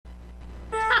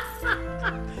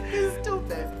You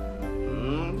stupid.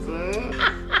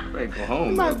 Ready to go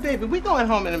home. My baby, we going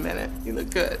home in a minute. You look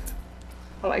good.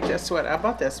 I like that sweater. I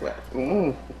bought that sweater.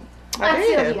 I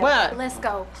did. What? Let's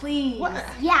go, please. What?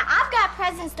 Yeah, I've got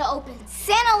presents to open.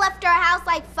 Santa left our house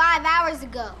like 5 hours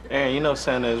ago. Aaron, you know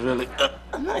Santa is really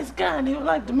a nice guy and he would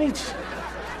like to meet you.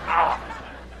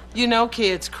 You know,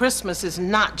 kids, Christmas is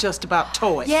not just about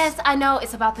toys. Yes, I know.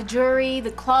 It's about the jewelry,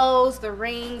 the clothes, the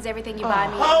rings, everything you buy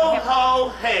me. Ho, ho,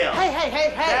 hell.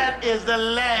 Hey. That is the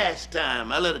last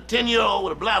time I let a 10-year-old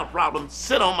with a bladder problem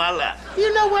sit on my lap.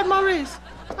 You know what, Maurice?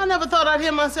 I never thought I'd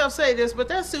hear myself say this, but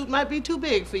that suit might be too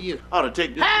big for you. I ought to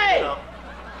take this Hey! off.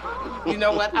 You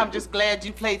know what? I'm just glad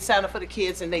you played Santa for the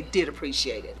kids, and they did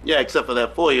appreciate it. Yeah, except for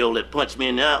that 4-year-old that punched me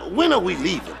in the eye. When are we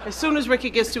leaving? As soon as Ricky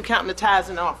gets through counting the tithes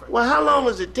and offerings. Well, how long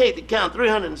does it take to count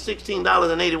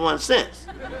 $316.81?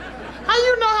 How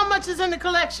you know how much is in the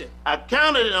collection? I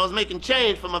counted it. I was making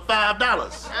change for my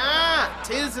 $5. Ah,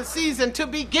 'tis the season to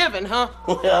be given, huh?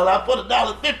 Well, I put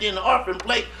 $1.50 in the offering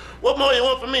plate. What more you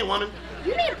want from me, woman?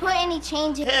 You didn't put any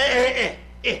change in. Hey.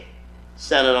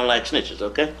 Santa don't like snitches,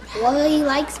 okay? Well, he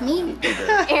likes me.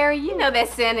 Aaron, you know that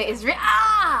Santa is a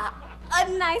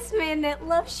nice man that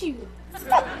loves you.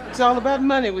 It's all about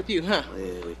money with you, huh?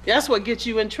 Yeah. That's what gets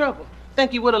you in trouble.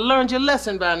 Think you would have learned your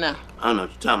lesson by now. I don't know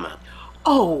what you're talking about.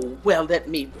 Oh, well, let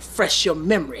me refresh your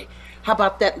memory. How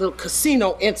about that little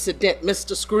casino incident,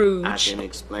 Mr. Scrooge? I can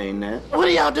explain that. What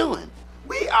are y'all doing?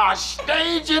 We are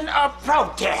staging a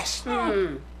protest.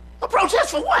 A protest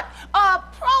for what? A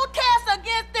protest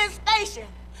against this station.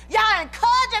 Y'all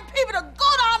encouraging people to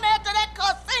go down there to that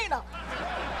casino.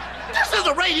 This is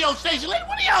a radio station, lady.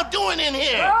 What are y'all doing in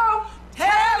here? Go tell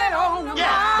it on the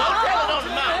Yeah, go tell it on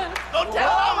the mountain. Go tell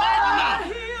it on Magic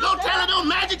Mountain. Go tell it on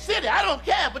Magic City. I don't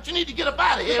care, but you need to get up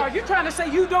out of here. Are you trying to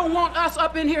say you don't want us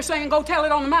up in here saying go tell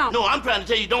it on the mountain? No, I'm trying to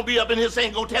tell you, don't be up in here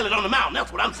saying go tell it on the mountain.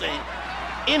 That's what I'm saying.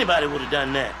 Anybody would have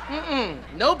done that.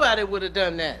 Nobody would have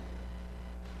done that.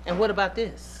 And what about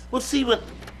this? Well, see what...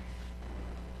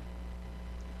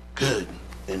 Good.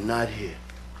 And not here.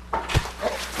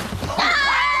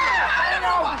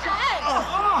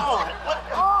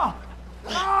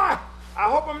 I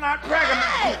hope I'm not pregnant.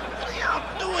 Hey, what are y'all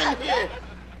doing here?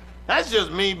 That's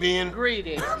just me being...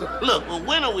 Greedy. Look, well,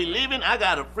 when are we leaving? I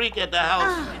got a freak at the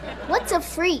house. What's a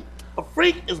freak? A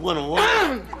freak is when a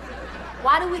woman...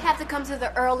 Why do we have to come to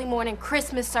the early morning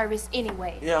Christmas service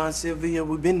anyway? Yeah, Aunt Sylvia,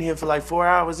 we've been here for like 4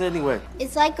 hours anyway.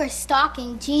 It's like we're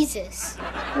stalking Jesus.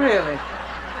 Really?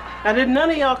 Now, did none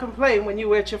of y'all complain when you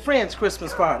were at your friend's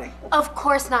Christmas party? Of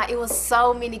course not. It was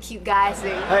so many cute guys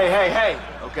there. Hey.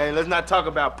 Okay, let's not talk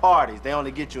about parties. They only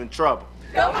get you in trouble.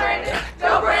 Go Brandon!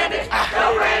 Go Brandon!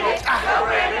 Go Brandon! Go Brandon! Go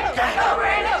Brandon! Go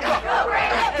Brandon! Go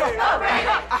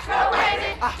Brandon! Go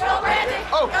Brandon! Go Brandon!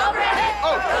 Go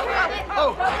Brandon!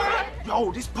 Go Brandon!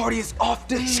 Yo, this party is off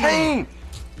the chain.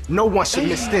 No one should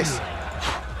miss this.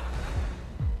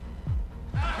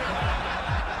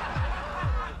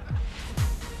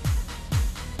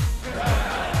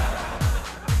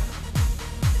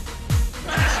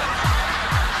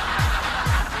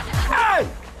 Hey!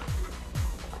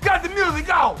 Got the music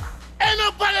on. Ain't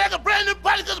nobody like a brand new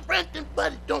party because a brand new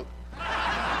party don't...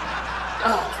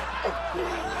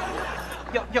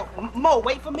 Yo, Mo,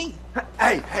 wait for me.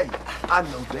 Hey, I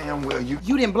know damn well you...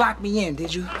 You didn't block me in,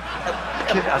 did you?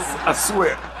 I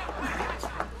swear.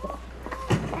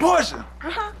 Portia!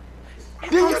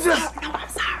 Did you just... No, I'm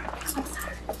sorry.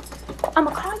 I'm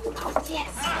gonna call you out. Yes.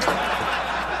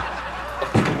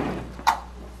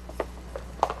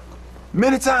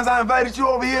 Many times I invited you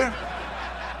over here.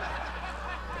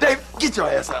 Dave, get your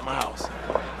ass out of my house.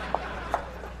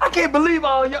 I can't believe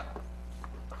all y'all...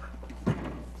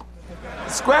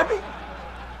 Scrappy?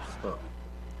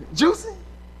 Juicy?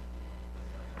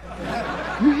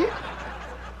 You here?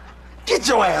 Get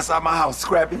your ass out of my house,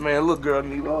 Scrappy. Man, little girl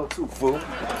need love too, fool.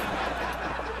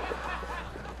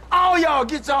 All y'all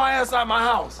get your ass out of my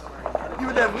house. You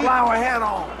with that flower hat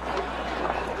on.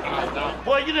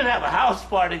 Boy, you didn't have a house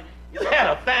party. You had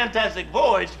a fantastic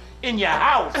voyage in your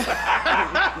house.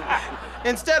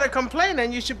 Instead of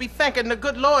complaining, you should be thanking the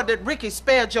good Lord that Ricky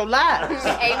spared your lives.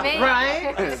 Amen.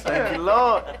 Right? Thank you,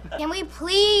 Lord. Can we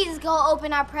please go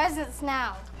open our presents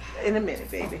now? In a minute,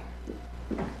 baby.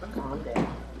 Calm down.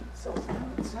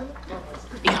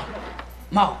 Yo,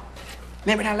 Mo,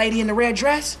 remember that lady in the red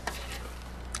dress?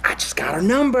 I just got her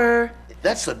number.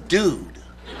 That's a dude.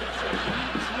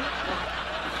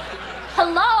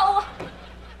 Hello?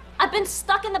 I've been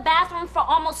stuck in the bathroom for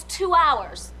almost 2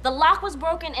 hours. The lock was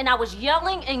broken and I was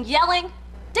yelling and yelling.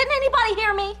 Didn't anybody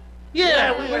hear me?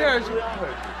 Yeah, we heard you.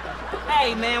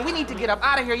 Hey, man, we need to get up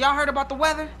out of here. Y'all heard about the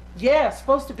weather? Yeah, it's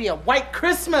supposed to be a white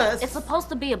Christmas. It's supposed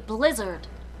to be a blizzard.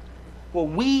 Well,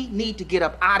 we need to get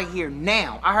up out of here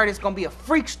now. I heard it's gonna be a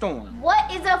freak storm. What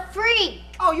is a freak?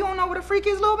 Oh, you don't know what a freak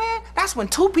is, little man? That's when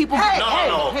two people...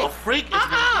 No, a freak is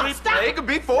when three... Stop. It could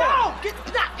be four. No, get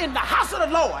not in the house of the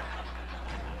Lord.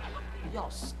 Y'all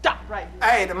stop right now.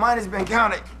 Hey, the money's been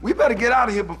counted. We better get out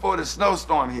of here before the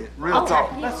snowstorm hit. Real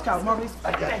talk. Let's go, Maurice.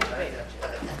 Thank you, baby.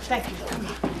 Thank you. Come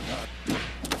here.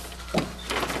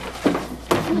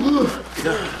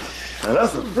 Now,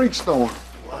 that's a freak storm.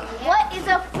 What is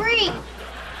a freak?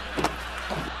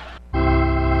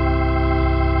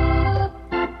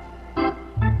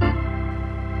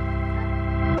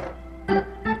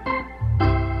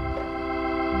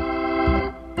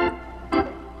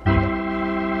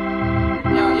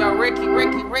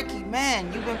 Ricky,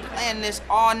 man, you've been playing this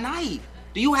all night.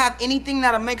 Do you have anything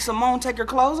that'll make Simone take her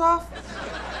clothes off?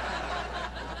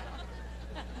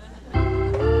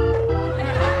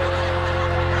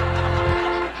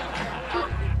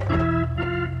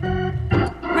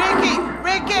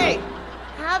 Rickey!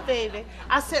 Hi, baby.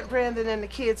 I sent Brandon and the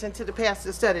kids into the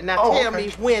pastor study. Now tell me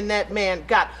when that man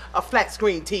got a flat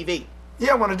screen TV.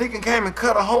 Yeah, when the deacon came and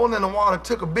cut a hole in the wall and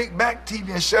took a big back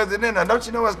TV and shoved it in there. Don't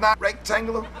you know it's not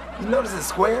rectangular? You notice it's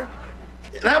square?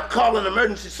 And I'm calling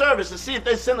emergency service to see if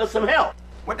they send us some help.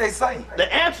 What they say?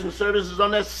 The answering service is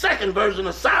on that second version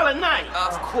of Silent Night.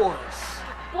 Of course.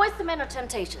 Boys to Men or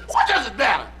Temptations. What does it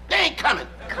matter? They ain't coming.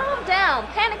 Calm down.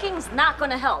 Panicking is not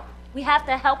gonna help. We have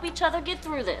to help each other get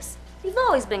through this. You've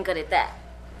always been good at that.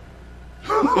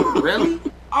 Really?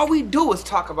 All we do is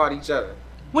talk about each other.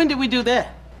 When did we do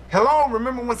that? Hello,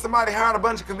 remember when somebody hired a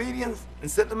bunch of comedians and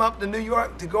sent them up to New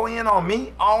York to go in on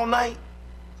me all night?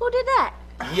 Who did that?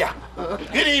 Yeah.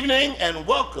 Good evening and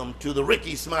welcome to the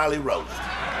Rickey Smiley Roast.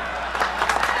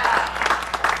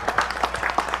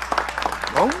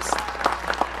 Roast?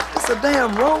 It's a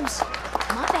damn roast.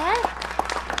 My bad.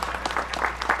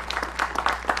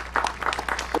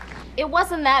 It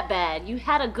wasn't that bad. You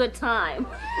had a good time.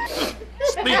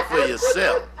 Speak for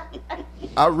yourself.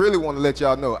 I really want to let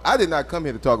y'all know, I did not come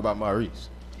here to talk about Maurice.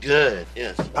 Good,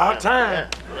 yes. About time.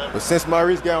 But since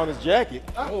Maurice got on his jacket,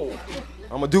 I'm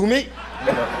gonna do me.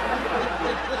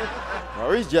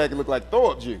 Maurice's jacket look like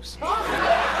throw-up juice.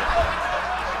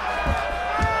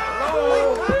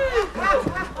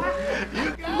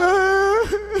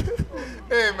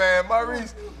 Hey man,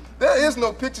 Maurice, there is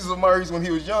no pictures of Maurice when he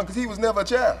was young because he was never a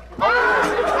child. Look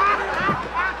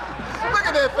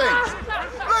at that face.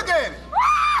 Look at it.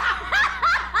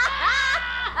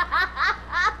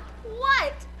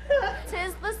 What?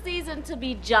 'Tis the season to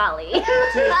be jolly. 'Tis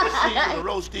the season to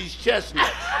roast these chestnuts.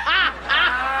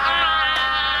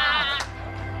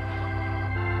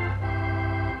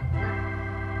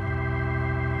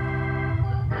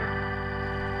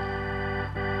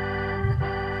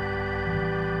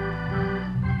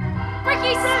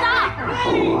 Rickey, stop!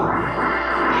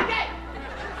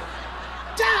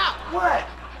 Stop! What?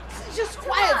 Just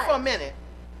quiet for a minute.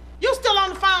 You still on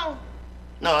the phone?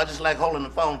 No, I just like holding the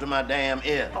phone to my damn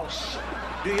ear. Oh, shit.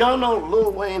 Do y'all know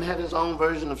Lil Wayne had his own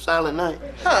version of Silent Night?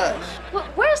 Hush.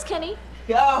 Where's Kenny?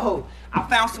 Yo, I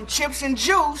found some chips and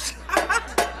juice.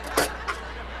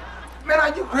 Man,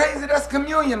 are you crazy? That's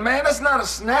communion, man. That's not a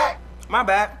snack. My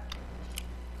bad.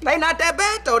 They not that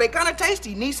bad, though. They kind of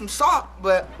tasty. Need some salt,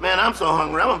 but... Man, I'm so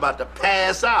hungry, I'm about to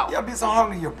pass out. Y'all be so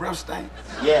hungry your breath stink.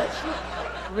 Yes.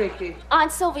 Rickey.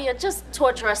 Aunt Sylvia, just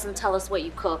torture us and tell us what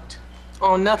you cooked.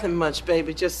 Oh, nothing much,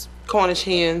 baby. Just Cornish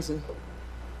hens and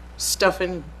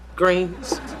stuffing,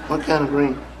 greens, What kind of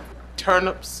green?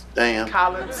 turnips, Damn.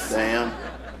 collards, Damn.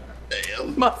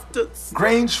 Damn. mustards.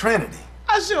 Green Trinity.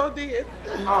 I sure did.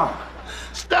 Oh.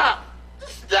 Stop!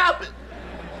 Stop it!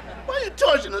 Why are you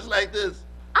torturing us like this?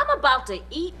 I'm about to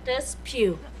eat this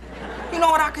pew. You know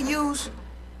what I could use?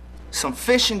 Some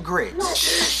fish and grits.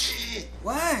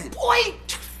 What? Boy!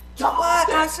 What,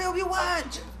 Aunt Sylvia,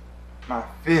 what? My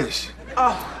fish.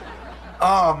 Oh,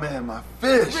 Oh, man, my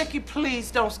fish. Rickey, please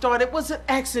don't start. It was an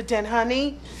accident,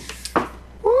 honey.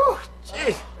 Woo.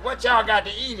 Gee, what y'all got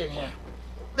to eat in here?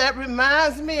 That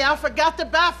reminds me, I forgot to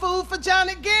buy food for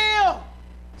Johnny Gill.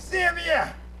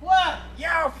 Sylvia, What?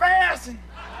 y'all fasting?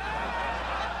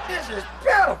 This is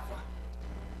pitiful.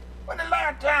 When the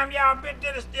last time y'all been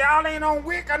to this, y'all ain't on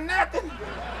wick or nothing?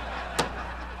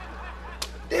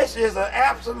 This is an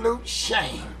absolute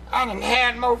shame. I done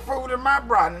had more food in my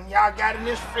brother than y'all got in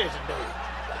this refrigerator.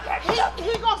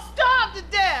 He gonna starve to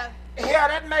death. Hell,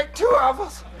 that make two of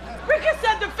us. Rickey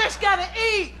said the fish gotta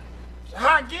eat.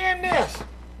 How again this?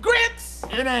 Grits.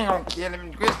 It ain't gonna kill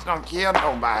him. Grits don't kill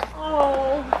nobody.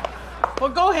 Oh. Well,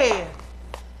 go ahead.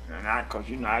 And cause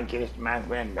you know I get it to my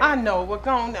grandbaby. I know, we're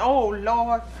going, oh,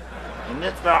 Lord. And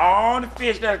this for all the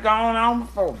fish that's gone on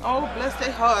before me. Oh, bless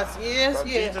their hearts, yes,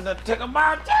 yes. These are the took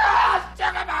about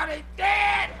it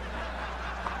dead.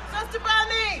 Sister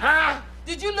Bonnie! Huh?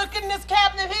 Did you look in this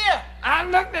cabinet here? I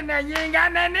looked in there, you ain't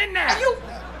got nothing in there.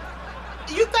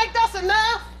 You think that's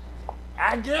enough?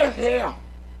 I guess, hell.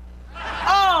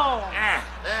 Oh!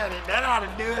 That ought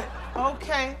to do it.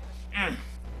 Okay.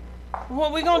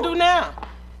 What we gonna do now?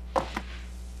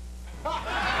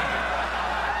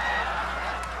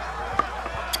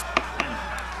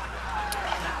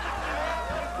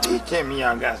 You tell me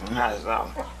y'all got some hot sauce.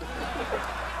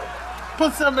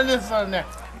 Put some of this on there.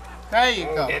 There you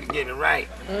go. Gotta get it right.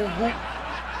 And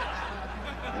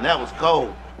that was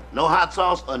cold. No hot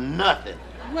sauce or nothing.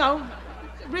 Well,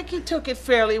 Ricky took it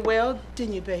fairly well,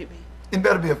 didn't you, baby? It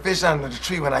better be a fish under the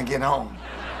tree when I get home.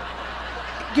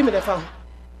 Give me that phone.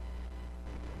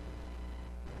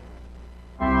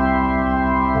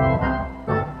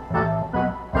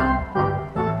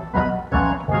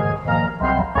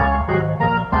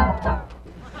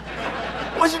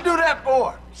 What'd you do that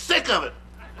for? Sick of it.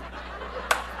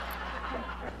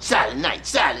 Silent night,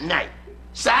 silent night,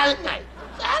 silent night,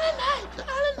 silent night,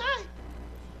 silent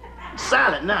night.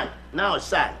 Silent night. Now it's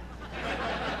silent.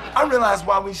 I realize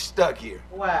why we stuck here.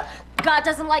 Why? God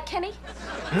doesn't like Kenny?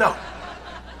 No,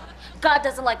 God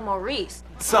doesn't like Maurice.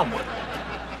 somewhat.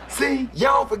 See,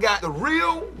 y'all forgot the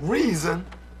real reason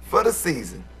for the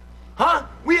season. Huh?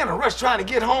 We in a rush trying to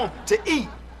get home to eat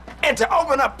and to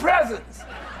open up presents.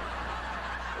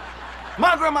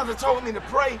 My grandmother told me to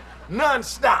pray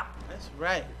non-stop. That's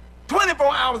right.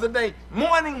 24 hours a day,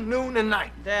 morning, noon, and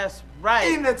night. That's right.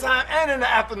 Evening time and in the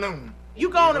afternoon. You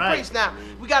go on and Right. preach now.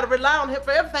 We gotta rely on him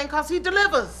for everything because he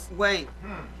delivers. Wait,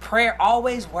 prayer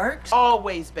always works?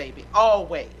 Always, baby.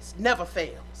 Always. Never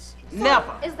fails.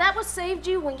 Never. Is that what saved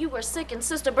you when you were sick and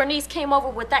Sister Bernice came over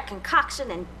with that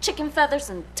concoction and chicken feathers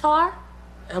and tar?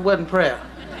 That wasn't prayer.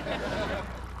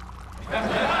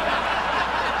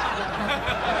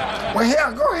 Well,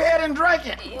 hell, go ahead and drink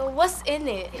it. What's in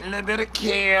it? A little bit of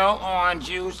kale, orange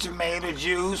juice, tomato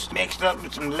juice, mixed up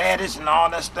with some lettuce and all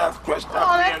that stuff, crushed up.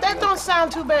 Oh, that don't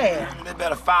sound too bad. A little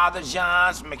bit of Father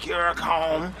John's, McCure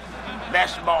comb,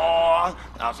 vegetable oil,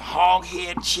 some hog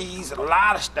head cheese, a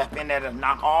lot of stuff in there to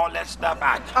knock all that stuff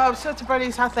out. Sister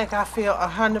Bernice, I think I feel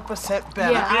 100%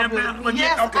 better. Yeah. I really-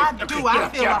 yes, I do. I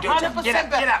feel 100%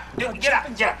 better.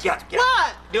 Get up.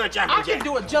 What? Do a jumping I jack. can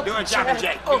do a jumping Do a jumping jack.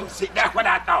 jack. Oh. See, that's what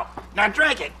I thought. Now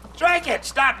drink it. Drink it.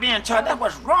 Stop being tough. That's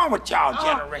what's wrong with y'all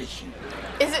generation.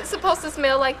 Is it supposed to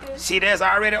smell like this? See, that's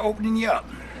already opening you up.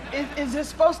 Is it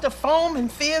supposed to foam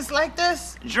and fizz like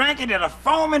this? Drink it, it'll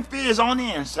foam and fizz on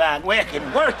the inside where it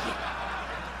can work it.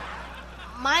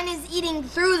 Mine is eating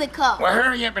through the cup. Well,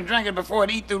 hurry up and drink it before it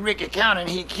eat through Rickey County and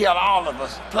he kill all of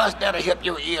us. Plus, that'll help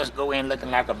your ears go in looking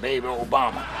like a baby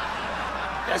Obama.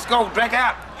 Let's go. Drink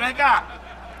out. Drink out.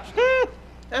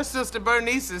 That Sister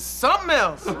Bernice is something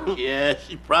else. Yeah,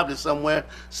 she probably somewhere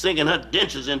sinking her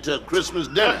dentures into a Christmas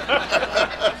dinner.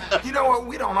 You know what?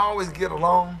 We don't always get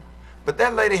along, but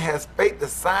that lady has faith the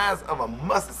size of a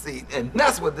mustard seed, and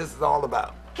that's what this is all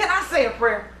about. Can I say a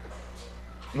prayer?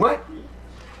 What?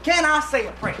 Can I say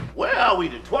a prayer? Where are we,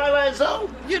 the Twilight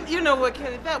Zone? You know what,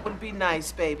 Kenny? That would be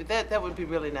nice, baby. That would be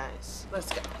really nice. Let's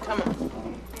go. Come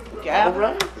on. Gather.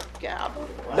 All right. Gather.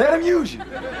 Let him use you.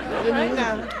 Right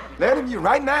now. Let him use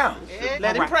right now. Yeah,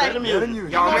 let him pray. Let him use you.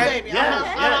 Y'all Come on, ready? baby. Yes,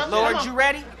 yes. Lord, you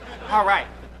ready? All right.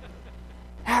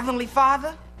 Heavenly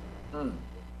Father,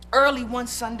 early one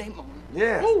Sunday morning.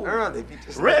 Yes, early. If you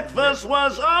just Breakfast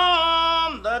was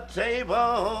on the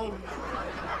table.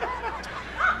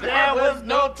 There was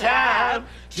no time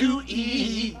to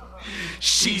eat.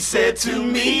 She said to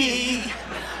me,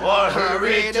 or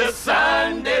hurry to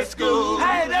Sunday school.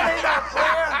 Hey, that ain't our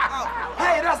prayer.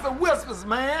 Hey, that's the Whispers,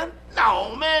 man.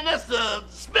 No, man, that's the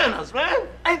Spinners, man.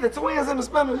 Ain't the twins in the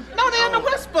Spinners? No, they're in the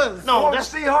Whispers. No, Oh, that's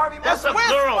Steve Harvey. that's a Whisper.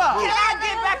 girl Can group. I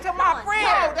get back to my prayer?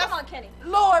 No, that's Come on, Kenny.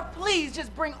 Lord, please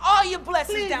just bring all your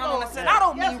blessings Please, down Lord. on us. And I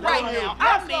don't Yes, mean right Lord. now.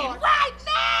 Yes, I mean Lord. right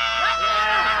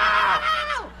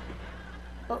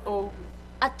now. Uh-oh.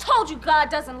 I told you God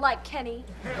doesn't like Kenny.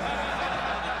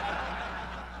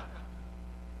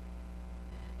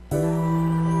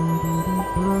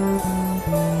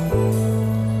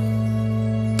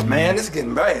 Man, this is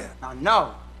getting bad. I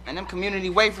know. And them community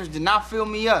wafers did not fill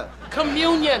me up.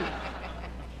 Communion.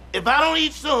 If I don't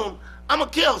eat soon, I'm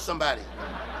gonna kill somebody.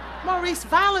 Maurice,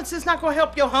 violence is not going to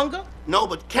help your hunger. No,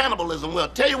 but cannibalism will.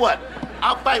 Tell you what,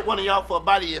 I'll fight one of y'all for a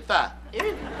bite of your thigh.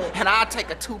 And I'll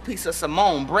take a 2-piece of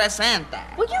Simone, breast and thigh.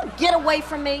 Will you get away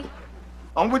from me?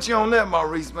 I'm with you on that,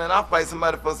 Maurice, man. I'll fight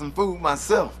somebody for some food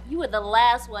myself. You were the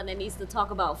last one that needs to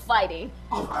talk about fighting.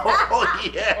 Oh,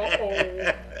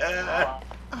 yeah.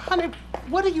 Honey,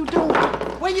 what are you doing?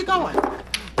 Where you going?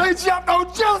 They jumped on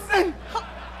Juicy!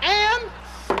 And?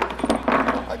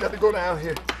 I got to go down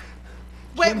here.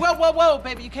 Wait, whoa,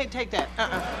 baby. You can't take that.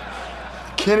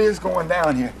 Kenny is going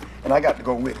down here, and I got to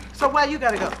go with him. So where you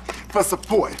gotta go? For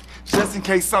support, just in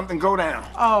case something go down.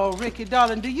 Oh, Ricky,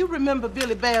 darling, do you remember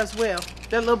Billy Bearswell?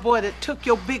 That little boy that took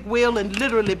your big wheel and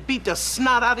literally beat the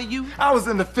snot out of you? I was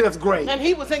in the 5th grade. And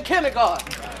he was in kindergarten.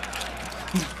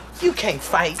 You can't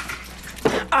fight.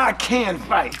 I can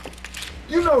fight.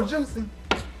 You know Juicy?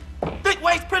 Thick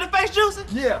waist, pretty face, Juicy?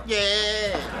 Yeah.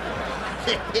 Yeah.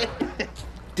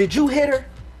 Did you hit her?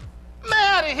 Man,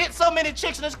 I done hit so many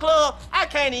chicks in this club, I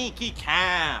can't even keep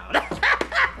count.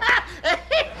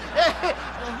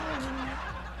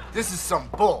 This is some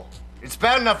bull. It's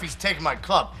bad enough he's taking my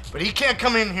club, but he can't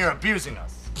come in here abusing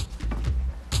us.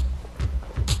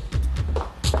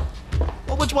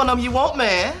 Well, which one of them you want,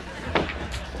 man?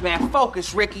 Man,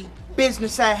 focus, Ricky.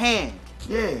 Business at hand.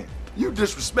 Yeah, you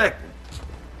disrespectful.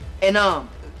 And,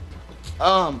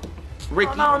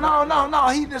 Ricky. No,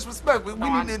 he disrespectful.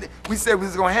 We said we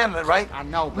was gonna handle it, right? I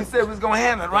know, but we said we was gonna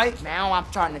handle it, right? now I'm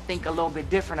starting to think a little bit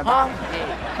different about it.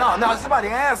 Yeah. No, somebody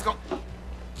ass gonna...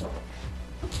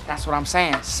 That's what I'm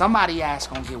saying. Somebody ass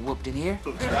gonna get whooped in here.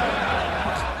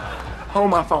 Hold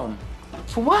my phone.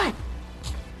 For what?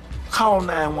 Call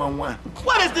 911.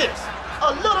 What is this?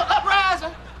 A little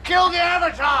uprising? Kill the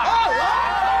avatar!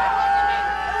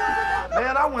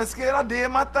 Man, I wasn't scared. I did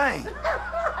my thing.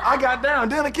 I got down,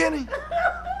 didn't I, Kenny?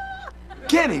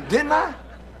 Kenny, didn't I?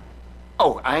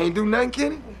 Oh, I ain't do nothing,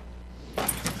 Kenny?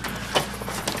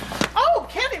 Oh,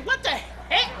 Kenny, what the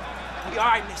heck? You all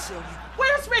right, Miss Sylvia?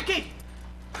 Where's Ricky?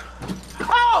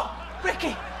 Oh,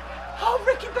 Ricky. Oh,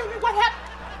 Ricky, baby, what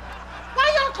happened? Why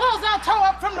your clothes all tore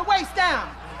up from the waist down?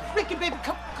 Ricky, baby,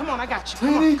 come on, I got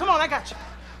you. Come on, I got you.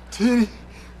 Titty,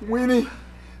 Winnie,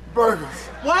 burgers.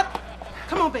 What?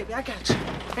 Come on, baby, I got you.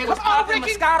 They was popping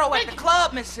Moscato at the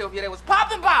club, Miss Sylvia. They was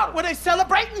popping bottles. Were they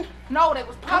celebrating? No, they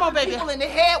was popping people in the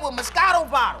head with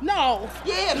Moscato bottles. No.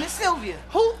 Yeah, Miss Sylvia.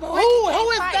 Who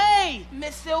is they?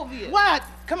 Miss Sylvia. What?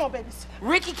 Come on, baby.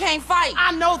 Ricky can't fight.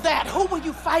 I know that. Who were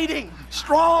you fighting?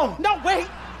 Strong. No, wait.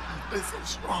 They so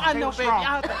strong. I know, baby.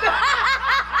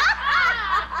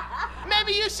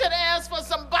 Maybe you should ask for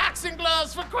some boxing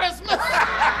gloves for Christmas.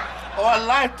 Or a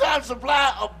lifetime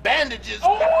supply of bandages.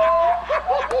 Are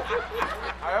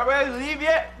ready to leave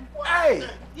yet? Hey.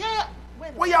 Yeah.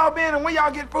 Where y'all been and where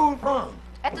y'all get food from?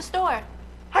 At the store.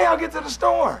 How y'all get to the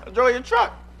store? Enjoy your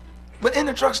truck. But in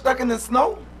the truck stuck in the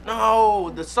snow?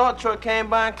 No, the salt truck came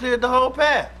by and cleared the whole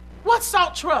path. What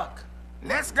salt truck?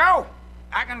 Let's go.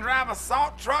 I can drive a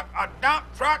salt truck, a dump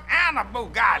truck, and a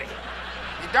Bugatti.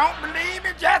 You don't believe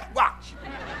me? Just watch.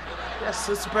 That's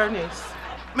Sister Bernice.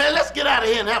 Man, let's get out of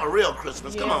here and have a real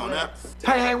Christmas. Come on now.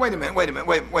 Hey, wait a minute.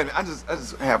 I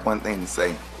just have one thing to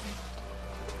say.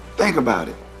 Think about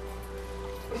it.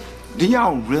 Do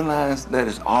y'all realize that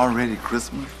it's already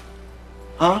Christmas?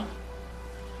 Huh?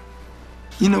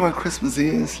 You know what Christmas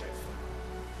is?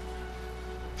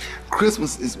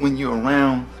 Christmas is when you're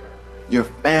around your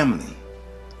family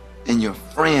and your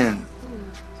friends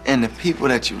and the people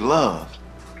that you love.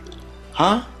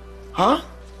 Huh? Huh?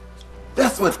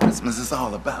 That's what Christmas is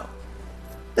all about.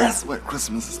 That's what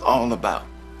Christmas is all about.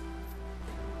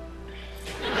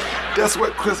 That's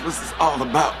what Christmas is all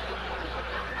about.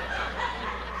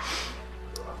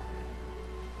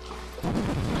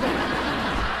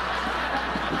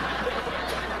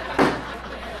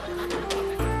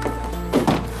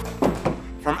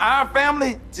 From our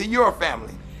family to your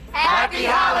family. Happy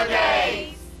holidays!